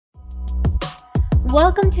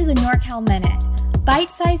Welcome to the NorCal Minute,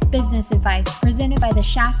 bite-sized business advice presented by the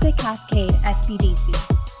Shasta-Cascade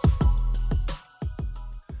SBDC.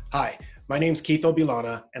 Hi, my name is Keith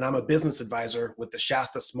Obilana, and I'm a business advisor with the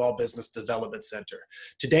Shasta Small Business Development Center.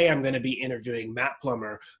 Today, I'm going to be interviewing Matt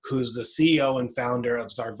Plummer, who's the CEO and founder of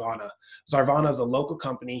Zarvana. Zarvana is a local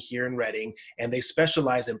company here in Redding, and they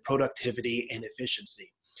specialize in productivity and efficiency.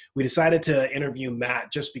 We decided to interview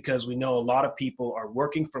Matt just because we know a lot of people are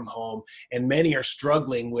working from home and many are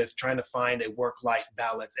struggling with trying to find a work-life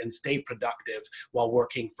balance and stay productive while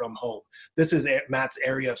working from home. This is Matt's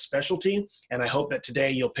area of specialty, and I hope that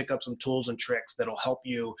today you'll pick up some tools and tricks that'll help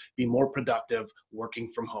you be more productive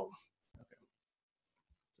working from home.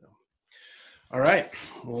 All right,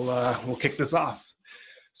 we'll kick this off.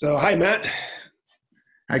 So, hi, Matt.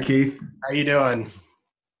 Hi, Keith. How you doing?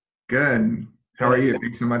 Good. How are you?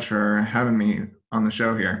 Thanks so much for having me on the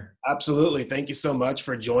show here. Absolutely. Thank you so much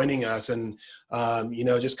for joining us. And,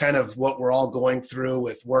 just kind of what we're all going through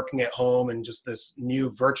with working at home and just this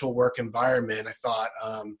new virtual work environment, I thought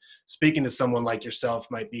speaking to someone like yourself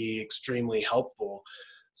might be extremely helpful.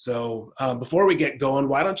 So before we get going,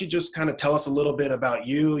 why don't you just kind of tell us a little bit about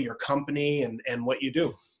you, your company, and what you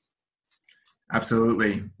do?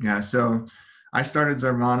 Absolutely. Yeah. So I started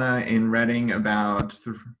Zarvana in Redding about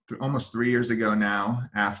almost 3 years ago now,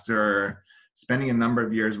 after spending a number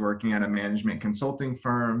of years working at a management consulting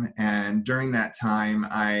firm. And during that time,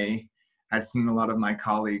 I had seen a lot of my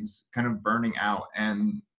colleagues kind of burning out.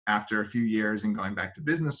 And after a few years and going back to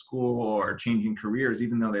business school or changing careers,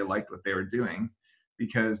 even though they liked what they were doing,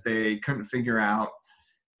 because they couldn't figure out,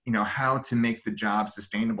 how to make the job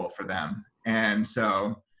sustainable for them. And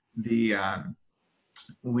so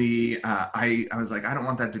I was like, I don't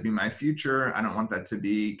want that to be my future. I don't want that to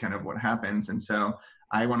be kind of what happens. And so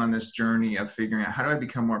I went on this journey of figuring out, how do I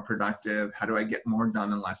become more productive? How do I get more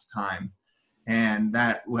done in less time? And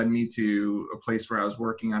that led me to a place where I was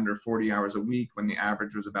working under 40 hours a week when the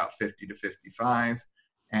average was about 50 to 55,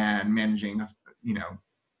 and managing,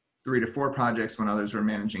 3 to 4 projects when others were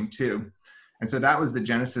managing 2. And so that was the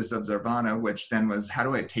genesis of Zarvana, which then was, how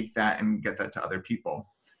do I take that and get that to other people?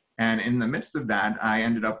 And in the midst of that, I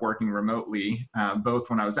ended up working remotely, both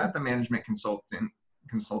when I was at the management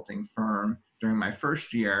consulting firm during my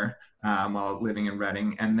first year while living in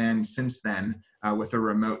Redding, and then since then with a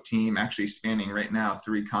remote team actually spanning right now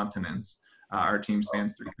 3 continents. Our team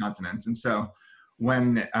spans 3 continents. And so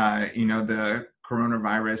when, the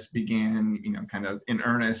coronavirus began, kind of in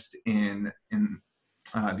earnest in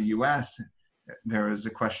the US, there was a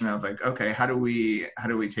question of like, okay, how do we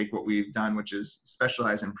take what we've done, which is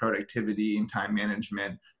specialize in productivity and time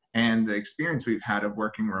management, and the experience we've had of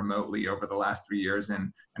working remotely over the last 3 years,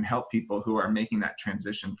 and help people who are making that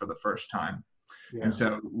transition for the first time. Yeah. And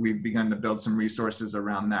so we've begun to build some resources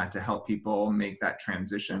around that to help people make that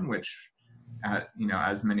transition, which,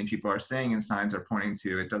 as many people are saying and signs are pointing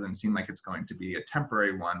to, it doesn't seem like it's going to be a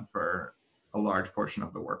temporary one for a large portion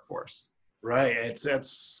of the workforce. Right.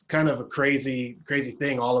 It's kind of a crazy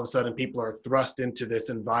thing. All of a sudden, people are thrust into this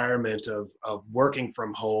environment of working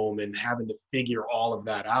from home and having to figure all of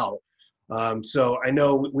that out. So I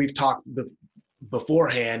know we've talked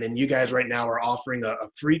beforehand, and you guys right now are offering a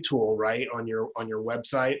free tool, right, on your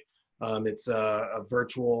website. It's a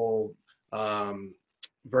virtual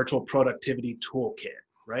productivity toolkit,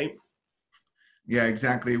 right? Yeah,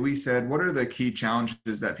 exactly. We said, what are the key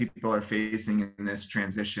challenges that people are facing in this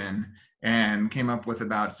transition? And came up with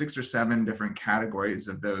about 6 or 7 different categories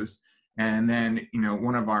of those. And then,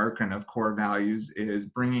 one of our kind of core values is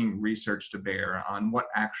bringing research to bear on what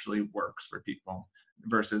actually works for people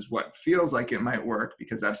versus what feels like it might work,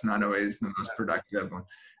 because that's not always the most productive one.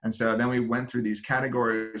 And so then we went through these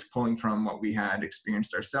categories, pulling from what we had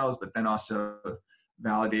experienced ourselves, but then also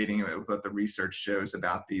validating what the research shows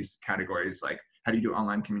about these categories, like how do you do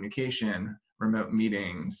online communication, remote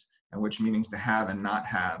meetings, and which meetings to have and not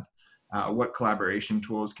have. What collaboration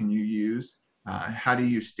tools can you use? How do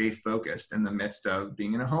you stay focused in the midst of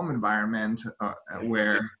being in a home environment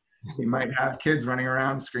where you might have kids running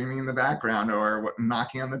around screaming in the background or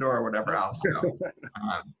knocking on the door or whatever else? So,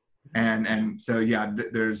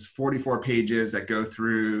 there's 44 pages that go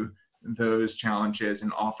through those challenges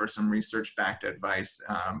and offer some research-backed advice,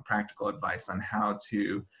 practical advice on how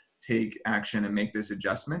to take action and make this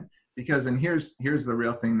adjustment. Because, and here's the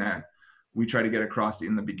real thing that we try to get across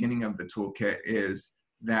in the beginning of the toolkit, is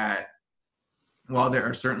that while there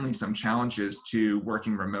are certainly some challenges to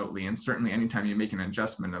working remotely, and certainly anytime you make an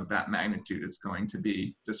adjustment of that magnitude, it's going to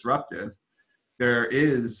be disruptive, there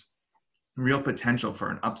is real potential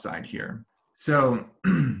for an upside here. So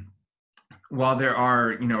While there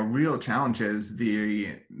are, real challenges,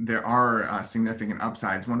 there are significant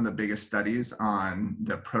upsides. One of the biggest studies on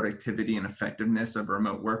the productivity and effectiveness of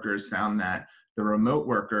remote workers found that the remote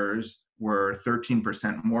workers were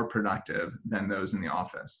 13% more productive than those in the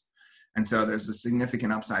office. And so there's a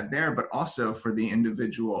significant upside there, but also for the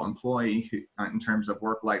individual employee in terms of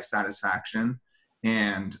work-life satisfaction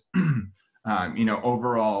and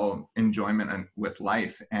overall enjoyment with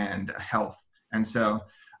life and health. And so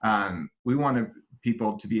we want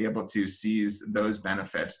people to be able to seize those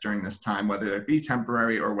benefits during this time, whether it be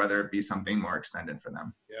temporary or whether it be something more extended for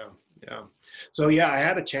them. Yeah, yeah. So yeah, I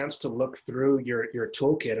had a chance to look through your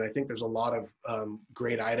toolkit, and I think there's a lot of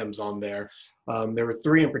great items on there. There were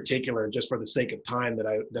three in particular, just for the sake of time,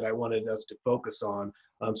 that I wanted us to focus on.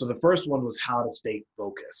 So the first one was how to stay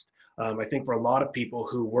focused. I think for a lot of people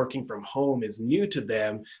who working from home is new to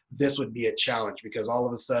them, this would be a challenge because all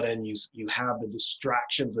of a sudden you have the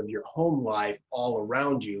distractions of your home life all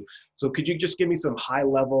around you. So could you just give me some high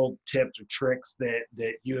level tips or tricks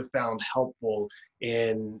that you have found helpful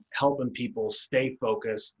in helping people stay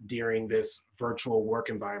focused during this virtual work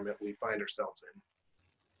environment we find ourselves in?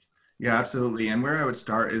 Yeah, absolutely. And where I would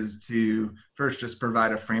start is to first just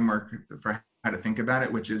provide a framework for how to think about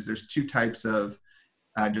it, which is there's two types of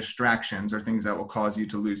distractions or things that will cause you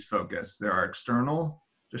to lose focus. There are external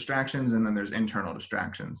distractions and then there's internal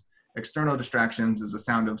distractions. External distractions is the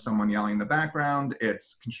sound of someone yelling in the background.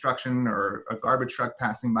 It's construction or a garbage truck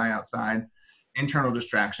passing by outside. Internal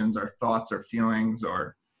distractions are thoughts or feelings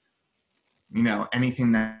or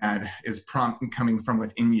anything that is prompt coming from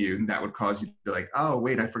within you that would cause you to be like, oh,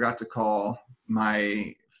 wait, I forgot to call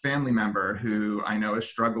my family member who I know is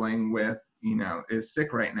struggling with, is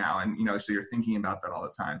sick right now. And, so you're thinking about that all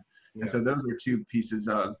the time. Yeah. And so those are two pieces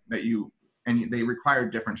of that and they require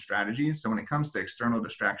different strategies. So when it comes to external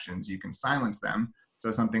distractions, you can silence them.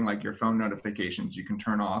 So something like your phone notifications, you can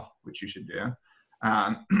turn off, which you should do.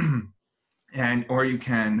 Or you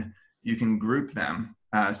can group them.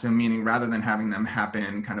 So meaning rather than having them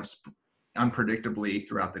happen kind of unpredictably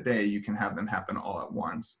throughout the day, you can have them happen all at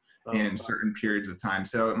once in certain periods of time.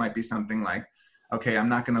 So it might be something like, okay, I'm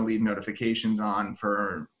not going to leave notifications on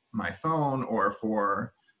for my phone or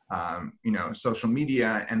for, social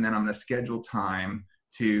media. And then I'm going to schedule time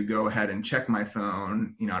to go ahead and check my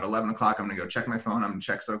phone. At 11 o'clock, I'm going to go check my phone. I'm going to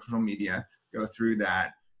check social media, go through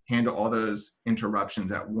that, handle all those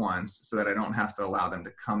interruptions at once so that I don't have to allow them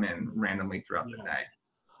to come in randomly throughout the day.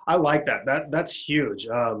 I like that. That's huge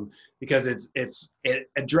because it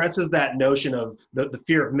addresses that notion of the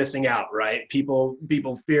fear of missing out, right? People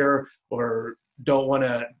fear or don't want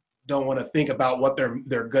to think about what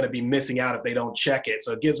they're going to be missing out if they don't check it.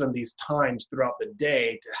 So it gives them these times throughout the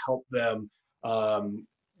day to help them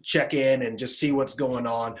check in and just see what's going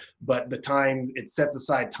on. But the time, it sets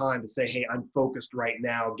aside time to say, hey, I'm focused right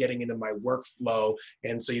now, getting into my workflow,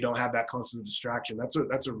 and so you don't have that constant distraction.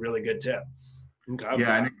 That's a really good tip. Okay.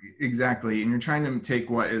 Yeah, exactly. And you're trying to take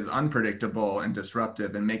what is unpredictable and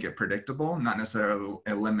disruptive and make it predictable, not necessarily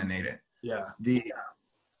eliminate it. Yeah.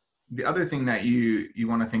 The other thing that you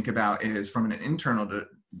want to think about is from an internal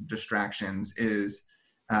distractions is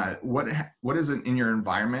what is it in your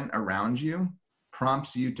environment around you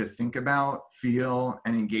prompts you to think about, feel,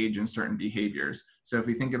 and engage in certain behaviors. So if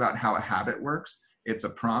we think about how a habit works, it's a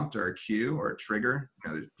prompt or a cue or a trigger.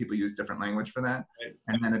 People use different language for that, right.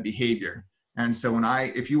 And then a behavior. And so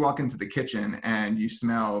if you walk into the kitchen and you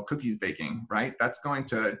smell cookies baking, right, that's going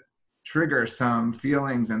to trigger some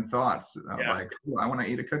feelings and thoughts of like, oh, I want to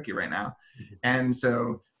eat a cookie right now. And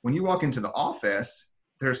so when you walk into the office,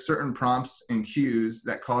 there's certain prompts and cues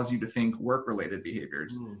that cause you to think work-related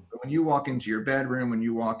behaviors. But when you walk into your bedroom, when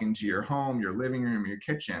you walk into your home, your living room, your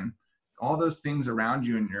kitchen, all those things around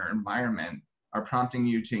you in your environment are prompting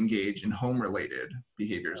you to engage in home-related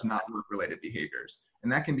behaviors, not work-related behaviors.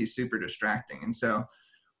 And that can be super distracting. And so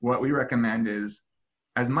what we recommend is,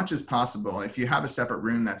 as much as possible, if you have a separate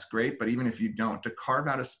room, that's great. But even if you don't, to carve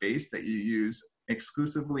out a space that you use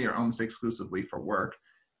exclusively or almost exclusively for work,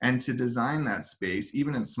 and to design that space,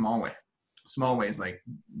 even in small ways, like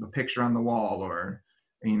the picture on the wall or,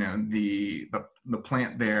 the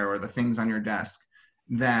plant there or the things on your desk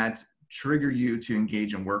that trigger you to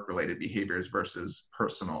engage in work-related behaviors versus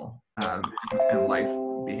personal and life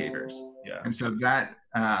behaviors. Yeah. And so that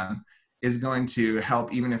is going to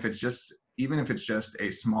help, even if it's just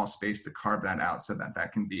a small space, to carve that out so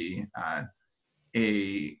that can be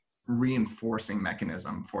a reinforcing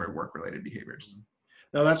mechanism for work-related behaviors.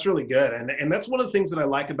 No, that's really good. And that's one of the things that I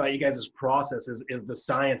like about you guys' process is the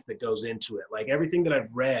science that goes into it. Like everything that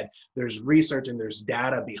I've read, there's research and there's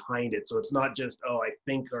data behind it. So it's not just, oh, I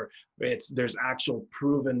think, or there's actual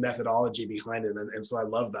proven methodology behind it. And so I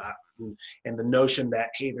love that. And the notion that,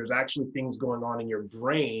 hey, there's actually things going on in your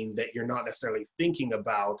brain that you're not necessarily thinking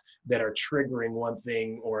about that are triggering one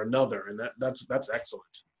thing or another. And that's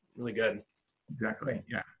excellent. Really good. Exactly.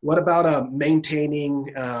 Yeah. What about maintaining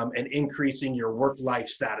and increasing your work-life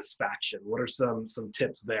satisfaction? What are some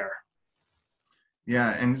tips there?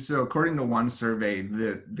 Yeah. And so according to one survey,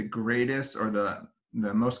 the greatest or the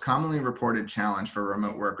most commonly reported challenge for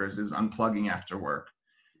remote workers is unplugging after work.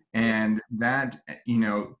 And that,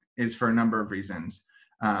 is for a number of reasons.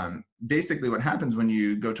 Basically what happens when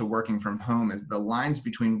you go to working from home is the lines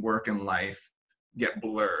between work and life get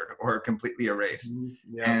blurred or completely erased.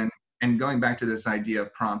 Yeah. And going back to this idea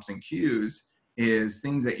of prompts and cues, is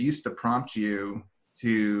things that used to prompt you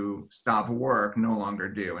to stop work no longer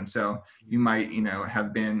do. And so you might,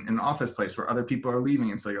 have been in an office place where other people are leaving.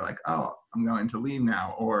 And so you're like, oh, I'm going to leave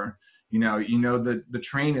now. Or, the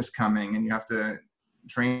train is coming and you have to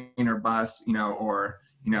train or bus, or,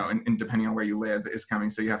 and depending on where you live is coming.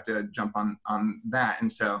 So you have to jump on that.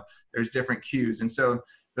 And so there's different cues. And so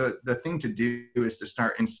the thing to do is to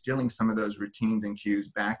start instilling some of those routines and cues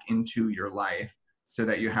back into your life so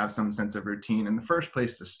that you have some sense of routine. And the first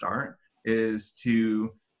place to start is to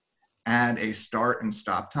add a start and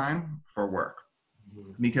stop time for work,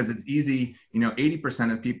 because it's easy.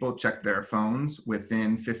 80% of people check their phones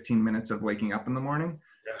within 15 minutes of waking up in the morning.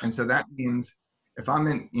 Yeah. And so that means if I'm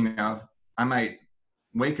in, I might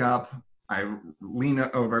wake up, I lean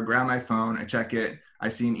over, grab my phone, I check it, I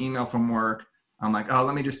see an email from work. I'm like, oh,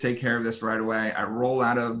 let me just take care of this right away. I roll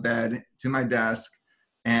out of bed to my desk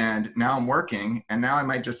and now I'm working, and now I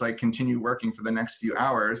might just continue working for the next few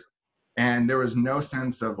hours. And there was no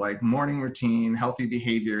sense of morning routine, healthy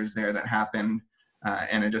behaviors there that happened.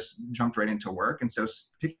 And I just jumped right into work. And so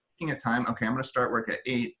picking a time, okay, I'm going to start work at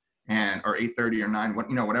 8 or 8:30 or 9,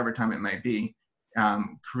 whatever time it might be,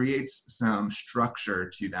 creates some structure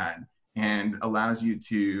to that and allows you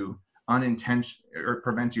to or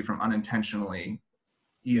prevents you from unintentionally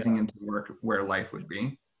easing into work where life would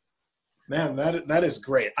be. Man, that is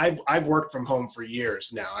great. I've worked from home for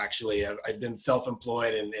years now. Actually, I've been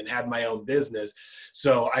self-employed and had my own business,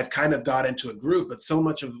 so I've kind of got into a groove. But so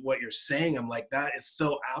much of what you're saying, I'm like, that is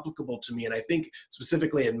so applicable to me. And I think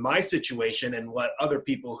specifically in my situation and what other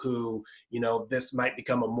people who this might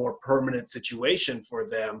become a more permanent situation for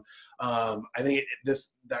them. I think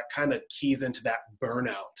that kind of keys into that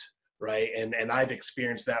burnout, right? And I've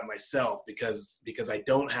experienced that myself because I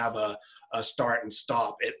don't have a start and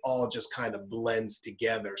stop. It all just kind of blends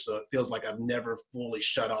together. So it feels like I've never fully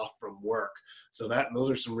shut off from work. So those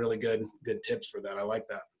are some really good tips for that. I like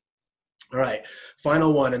that. All right,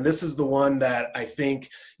 final one. And this is the one that I think,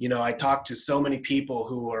 I talk to so many people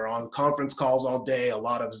who are on conference calls all day, a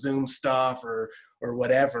lot of Zoom stuff or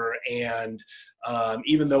whatever. And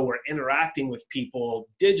even though we're interacting with people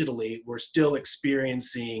digitally, we're still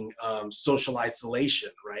experiencing social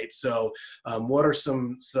isolation, right? So what are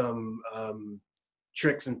some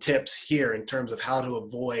tricks and tips here in terms of how to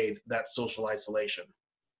avoid that social isolation?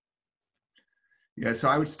 Yeah, so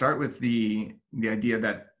I would start with the idea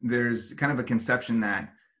that there's kind of a conception that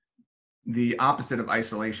the opposite of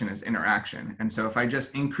isolation is interaction. And so if I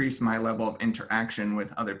just increase my level of interaction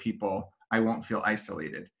with other people, I won't feel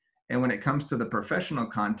isolated. And when it comes to the professional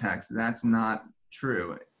context, that's not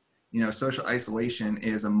true. Social isolation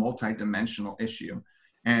is a multidimensional issue.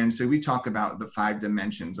 And so we talk about the 5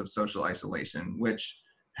 dimensions of social isolation, which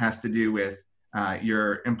has to do with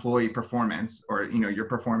your employee performance, or your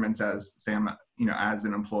performance as, say, as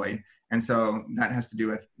an employee. And so that has to do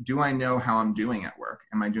with, do I know how I'm doing at work?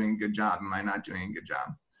 Am I doing a good job? Am I not doing a good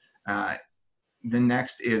job? The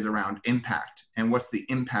next is around impact. And what's the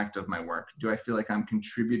impact of my work? Do I feel like I'm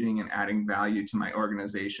contributing and adding value to my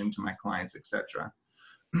organization, to my clients, etc.?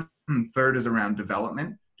 Third is around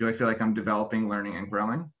development. Do I feel like I'm developing, learning, and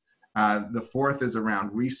growing? The fourth is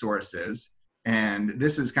around resources. And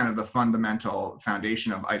this is kind of the fundamental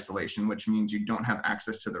foundation of isolation, which means you don't have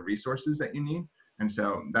access to the resources that you need. And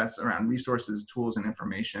so that's around resources, tools, and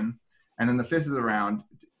information. And then the fifth is around,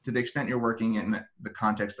 to the extent you're working in the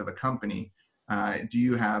context of a company, do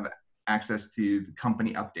you have access to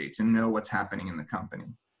company updates and know what's happening in the company?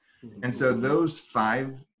 And so those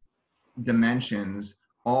 5 dimensions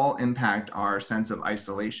all impact our sense of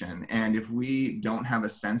isolation. And if we don't have a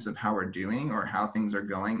sense of how we're doing or how things are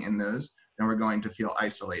going in those, then we're going to feel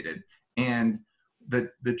isolated. And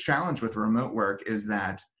the challenge with remote work is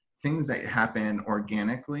that things that happen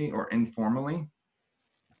organically or informally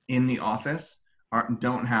in the office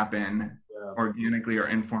don't happen organically or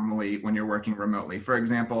informally when you're working remotely. For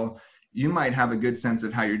example, you might have a good sense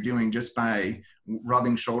of how you're doing just by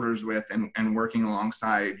rubbing shoulders with and working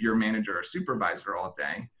alongside your manager or supervisor all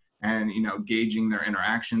day, and gauging their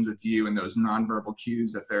interactions with you and those nonverbal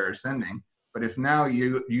cues that they're sending. But if now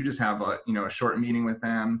you just have a short meeting with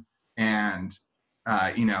them, and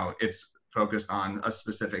it's focused on a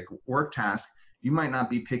specific work task, you might not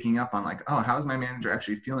be picking up on like, oh, how's my manager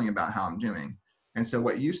actually feeling about how I'm doing? And so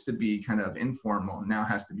what used to be kind of informal now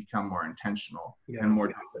has to become more intentional and more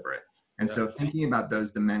deliberate. And so thinking about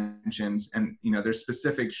those dimensions, and there's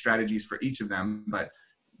specific strategies for each of them, but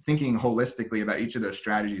thinking holistically about each of those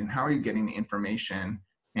strategies and how are you getting the information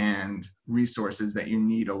and resources that you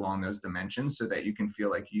need along those dimensions so that you can feel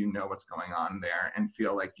like you know what's going on there and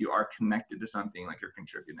feel like you are connected to something, like you're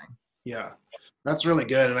contributing. Yeah, that's really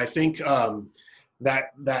good. And I think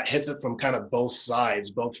that hits it from kind of both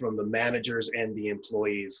sides, both from the managers and the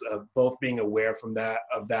employees, of both being aware of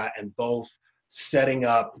that, and both setting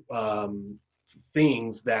up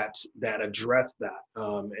things that address that.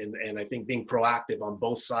 And I think being proactive on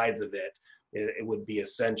both sides of it would be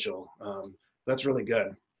essential. That's really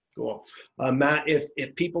good. Cool. Matt,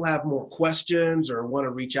 if people have more questions or want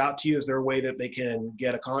to reach out to you, is there a way that they can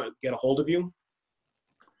get a hold of you?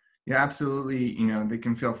 Yeah, absolutely. They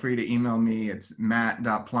can feel free to email me. It's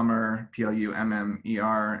matt.plummer, Plummer,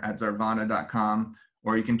 @zarvana.com,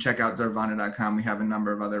 or you can check out zarvana.com. We have a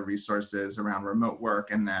number of other resources around remote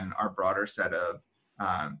work, and then our broader set of,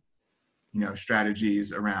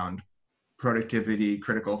 strategies around productivity,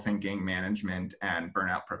 critical thinking, management, and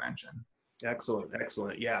burnout prevention. Excellent.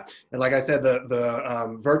 Yeah. And like I said,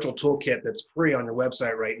 the virtual toolkit that's free on your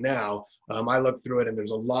website right now, I looked through it and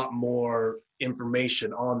there's a lot more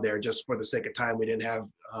information on there. Just for the sake of time, we didn't have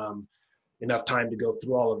enough time to go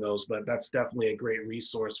through all of those, but that's definitely a great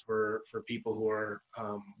resource for people who are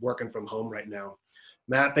working from home right now.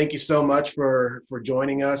 Matt, thank you so much for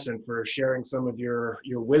joining us and for sharing some of your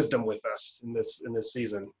wisdom with us in this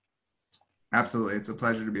season. Absolutely. It's a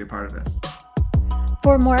pleasure to be a part of this.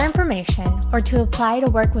 For more information or to apply to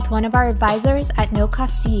work with one of our advisors at no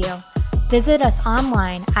cost to you, visit us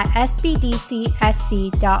online at sbdcsc.org.